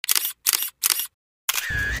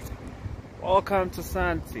Welcome to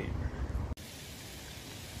Sandton.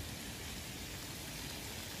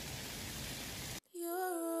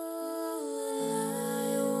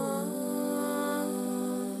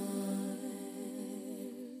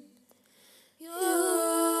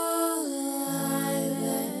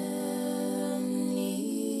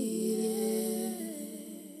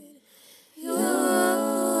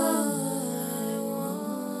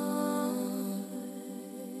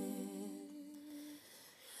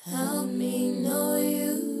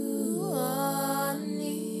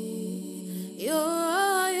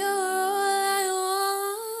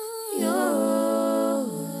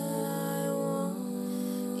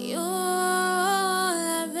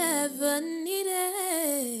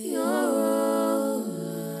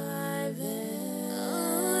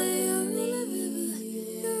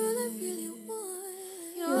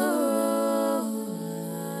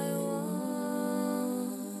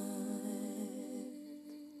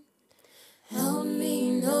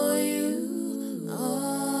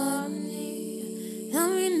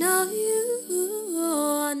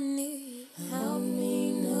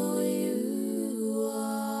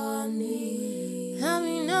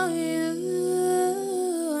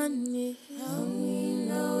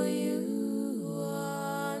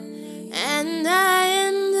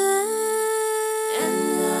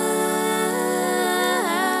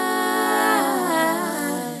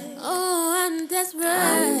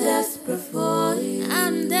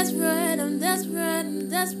 I'm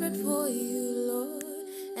desperate for you, Lord,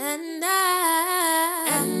 and I,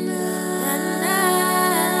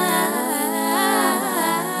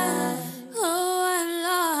 oh,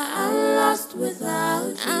 I'm lost without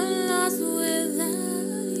you, I'm lost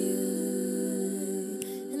without you,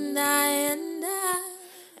 and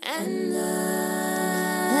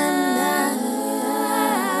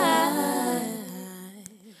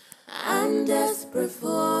I'm desperate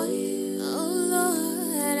for you, oh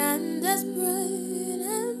Lord, I'm desperate,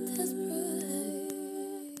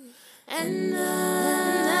 and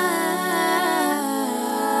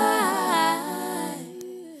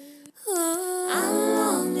I'm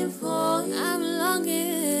longing for you, I'm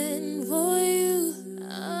longing for you,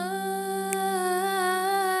 oh,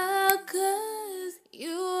 'cause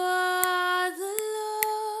you are the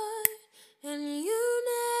Lord, and you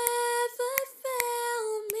never fail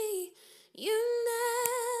me, you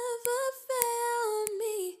never fail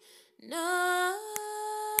me, no,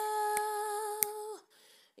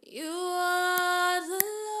 you are the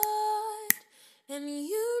Lord, and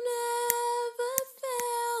you never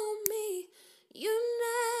fail me, you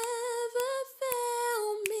never fail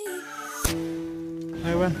me.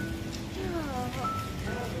 Hej vän.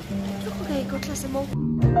 Chúc cô gầy cô klasse môn.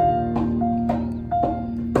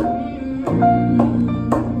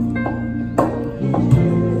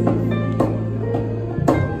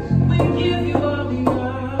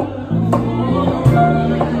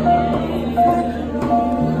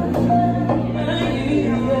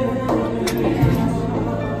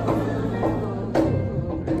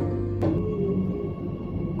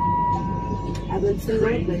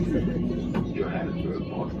 Johannesburg,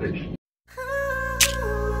 North Station.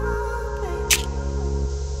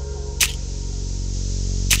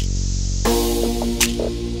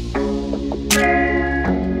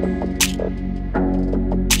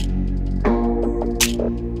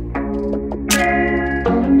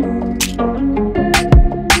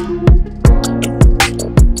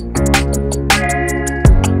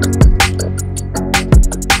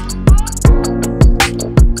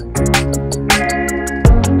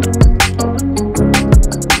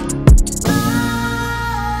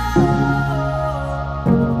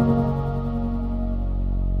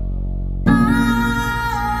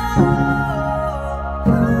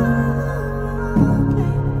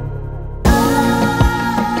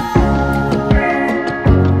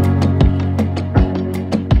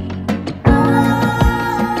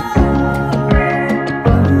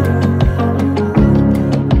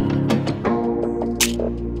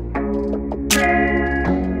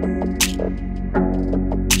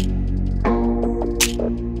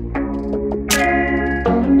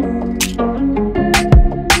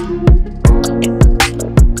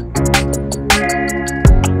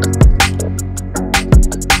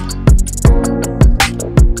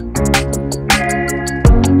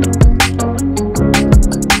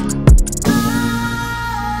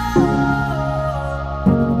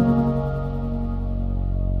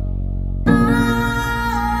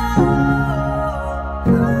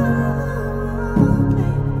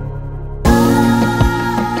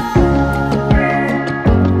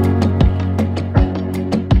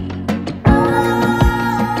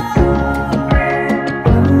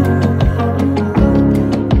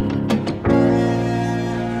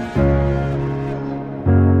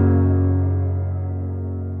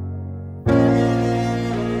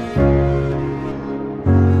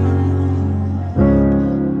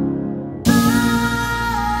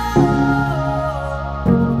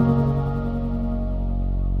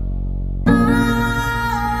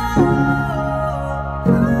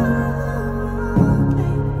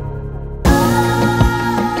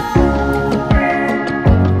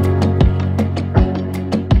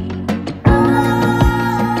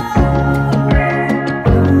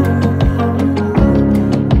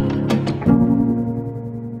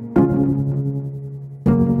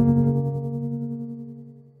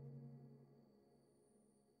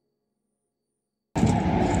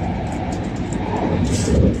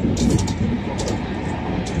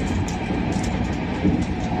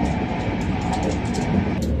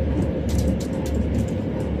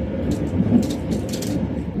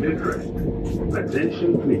 Mid-train.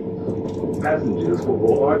 Attention please. Passengers for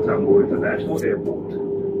OR Tambo International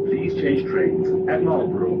Airport, please change trains at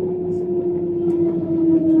Marlborough.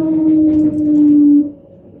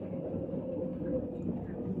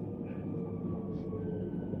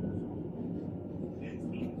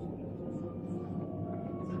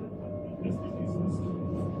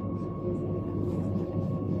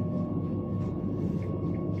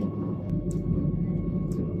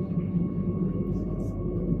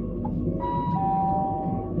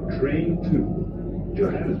 Train 2,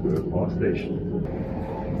 Johannesburg Park Station.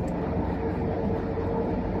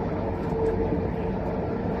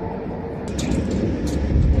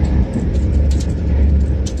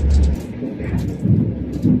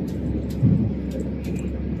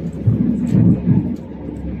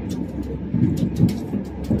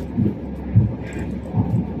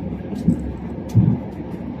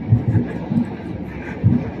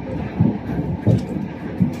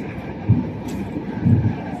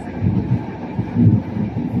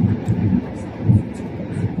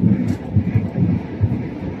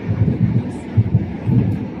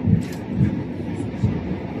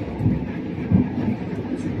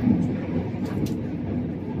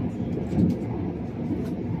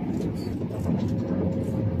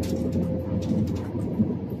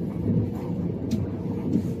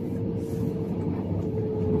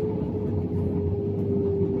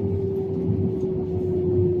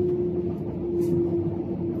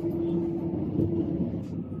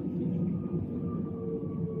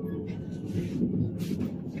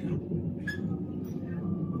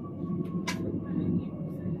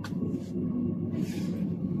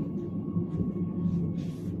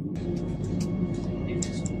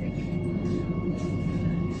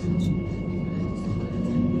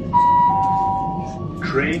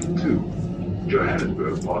 Train 2,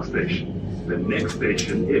 Johannesburg Park Station. The next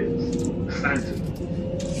station is Sandton.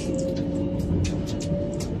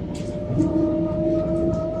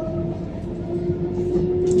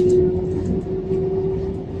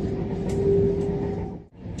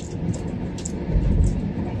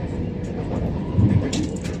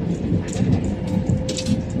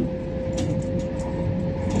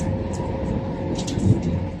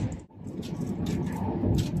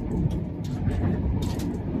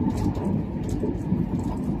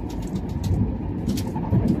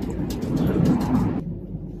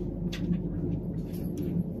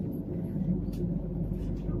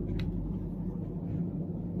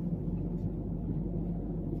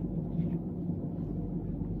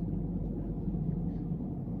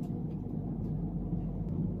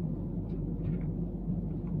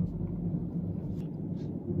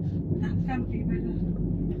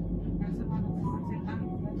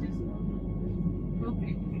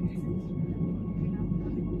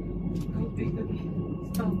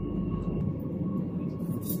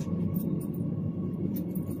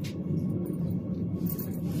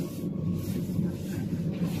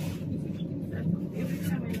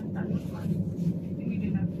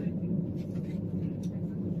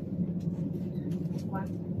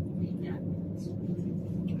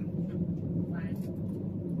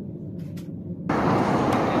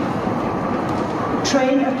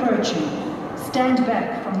 Train approaching. Stand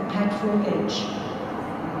back from the platform edge.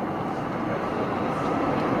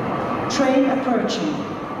 Train approaching.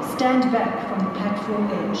 Stand back from the platform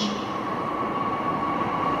edge.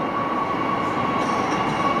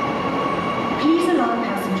 Please allow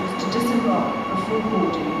passengers to disembark before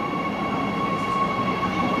boarding.